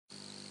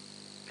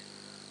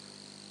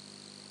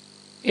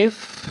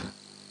if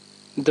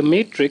the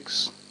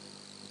matrix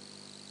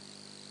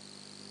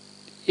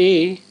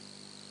A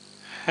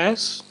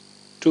has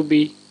to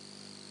be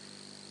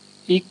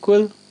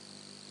equal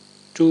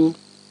to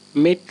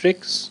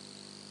matrix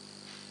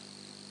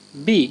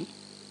B,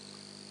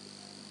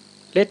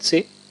 let's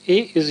say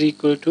A is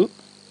equal to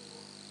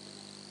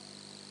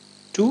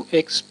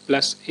 2x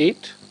plus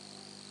 8,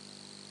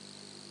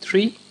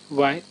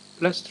 3y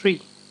plus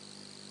 3,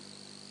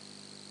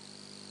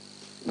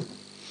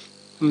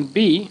 and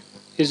B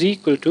is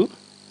equal to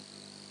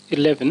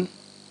 11,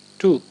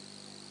 2.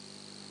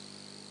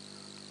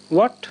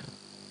 What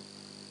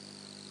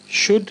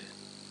should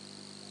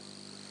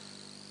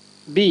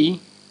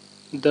be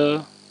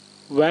the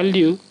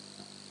value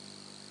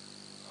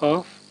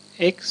of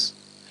x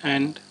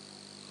and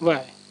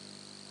y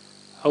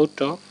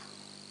out of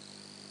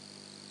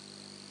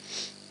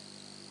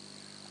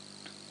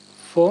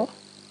 4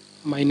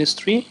 minus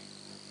 3,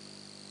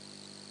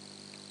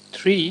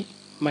 3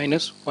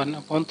 minus 1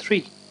 upon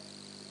 3.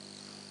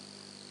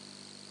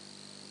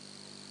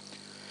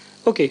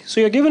 Okay, so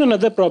you're given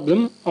another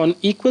problem on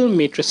equal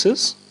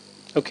matrices.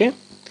 Okay,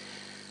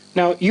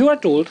 now you are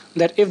told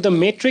that if the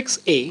matrix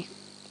A,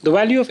 the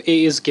value of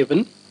A is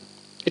given,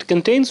 it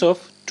contains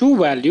of two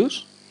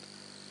values.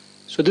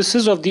 So this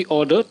is of the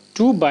order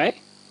 2 by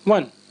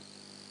 1,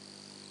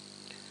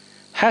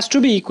 has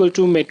to be equal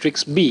to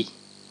matrix B.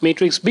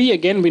 Matrix B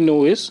again we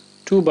know is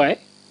 2 by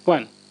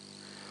 1.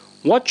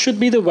 What should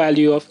be the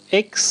value of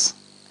x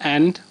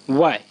and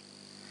y?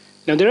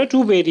 Now there are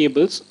two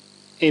variables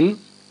in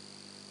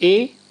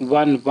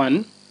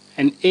A11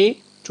 and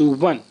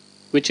A21,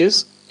 which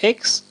is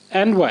x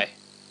and y,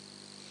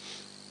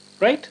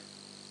 right?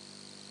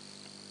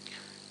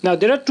 Now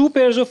there are two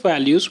pairs of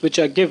values which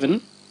are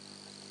given,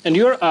 and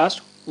you are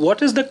asked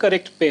what is the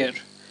correct pair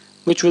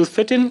which will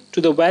fit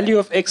into the value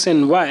of x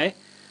and y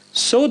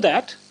so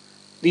that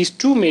these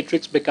two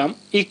matrices become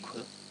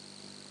equal.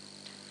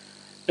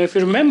 Now if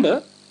you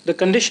remember, the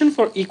condition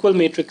for equal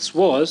matrix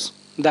was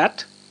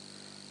that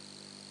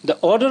the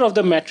order of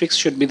the matrix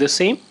should be the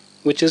same,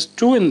 which is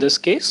 2 in this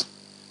case,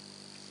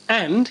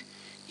 and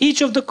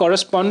each of the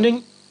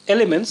corresponding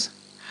elements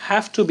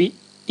have to be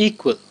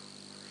equal,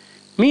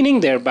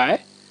 meaning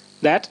thereby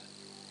that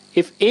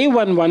if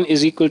A11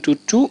 is equal to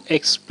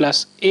 2x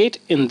plus 8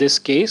 in this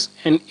case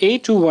and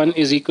A21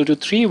 is equal to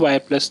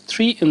 3y plus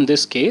 3 in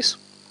this case,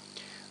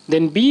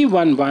 then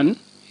B11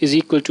 is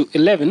equal to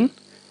 11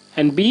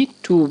 and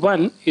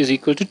B21 is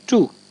equal to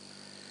 2.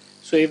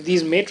 So if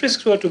these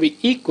matrices were to be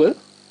equal,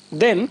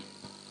 then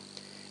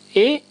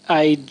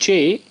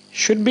Aij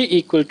should be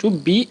equal to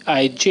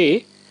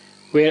Bij,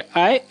 where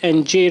I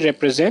and j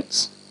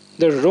represents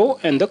the row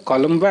and the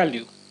column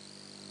value,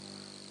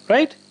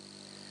 right?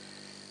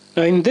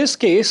 Now in this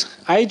case,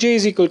 Ij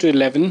is equal to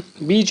 11,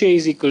 Bj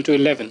is equal to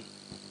 11.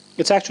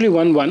 It's actually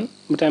 1, 1,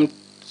 but I'm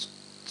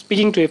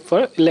speaking to it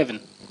for 11.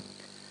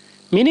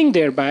 Meaning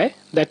thereby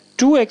that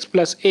 2x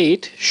plus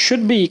 8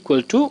 should be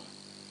equal to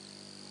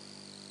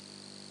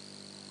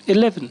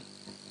 11.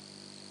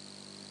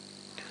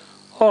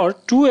 Or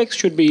 2x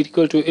should be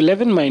equal to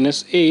 11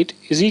 minus 8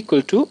 is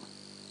equal to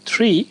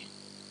 3,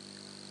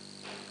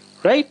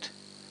 right?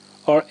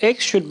 Or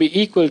x should be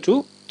equal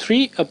to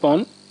 3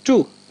 upon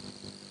 2,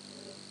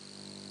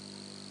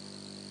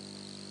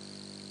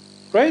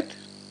 right?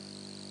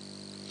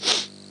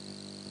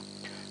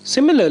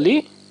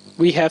 Similarly,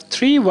 we have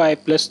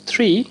 3y plus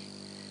 3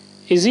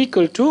 is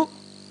equal to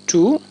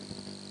 2,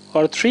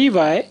 or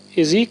 3y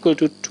is equal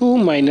to 2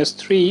 minus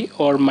 3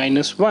 or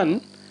minus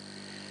 1,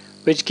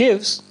 which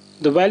gives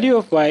the value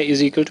of y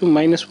is equal to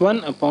minus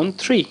 1 upon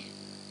 3,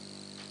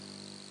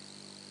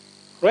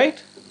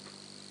 right?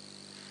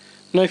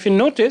 Now if you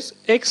notice,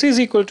 x is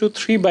equal to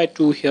 3 by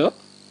 2 here,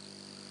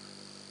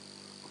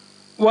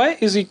 y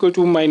is equal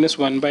to minus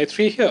 1 by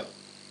 3 here.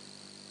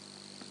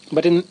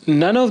 But in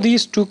none of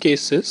these two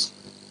cases,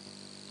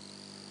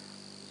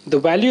 the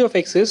value of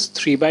x is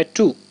 3 by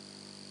 2.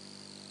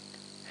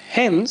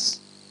 Hence,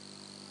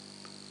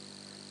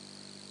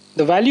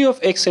 the value of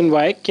x and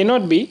y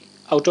cannot be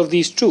out of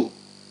these two.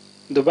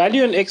 The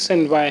value in x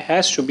and y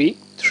has to be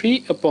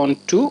 3 upon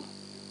 2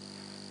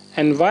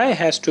 and y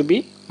has to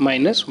be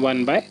minus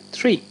 1 by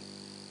 3,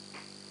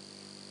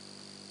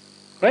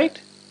 right?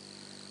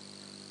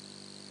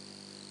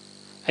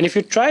 And if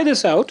you try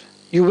this out,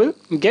 you will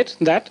get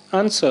that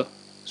answer.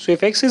 So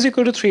if x is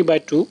equal to 3 by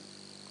 2,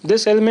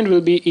 this element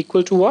will be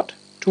equal to what?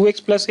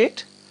 2x plus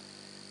 8?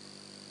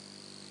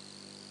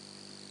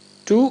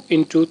 2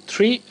 into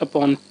 3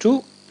 upon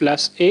 2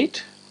 plus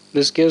 8.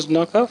 This gives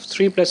knockoff.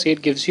 3 plus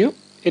 8 gives you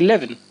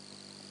 11,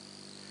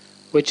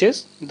 which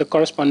is the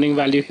corresponding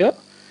value here.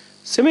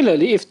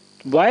 Similarly, if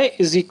y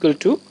is equal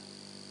to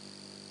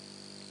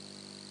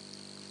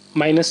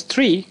minus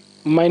 3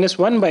 minus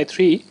 1 by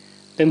 3,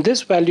 then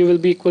this value will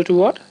be equal to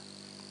what?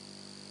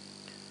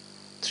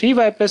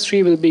 3y plus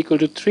 3 will be equal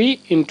to 3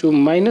 into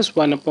minus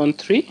 1 upon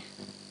 3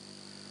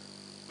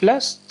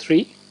 plus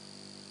 3.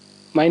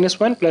 Minus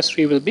 1 plus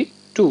 3 will be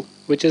 2,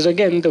 which is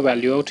again the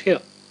value out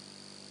here.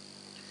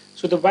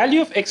 So the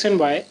value of x and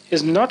y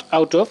is not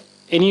out of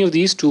any of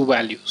these two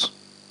values.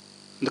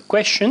 The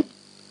question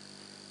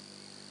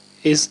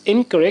is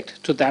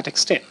incorrect to that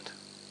extent.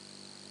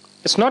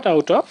 It's not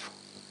out of.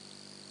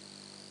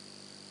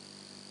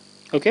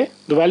 Okay,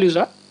 the values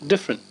are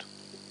different.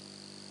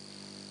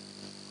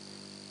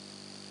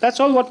 That's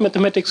all what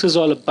mathematics is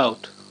all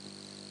about.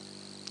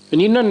 You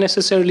need not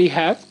necessarily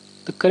have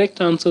the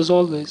correct answers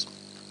always.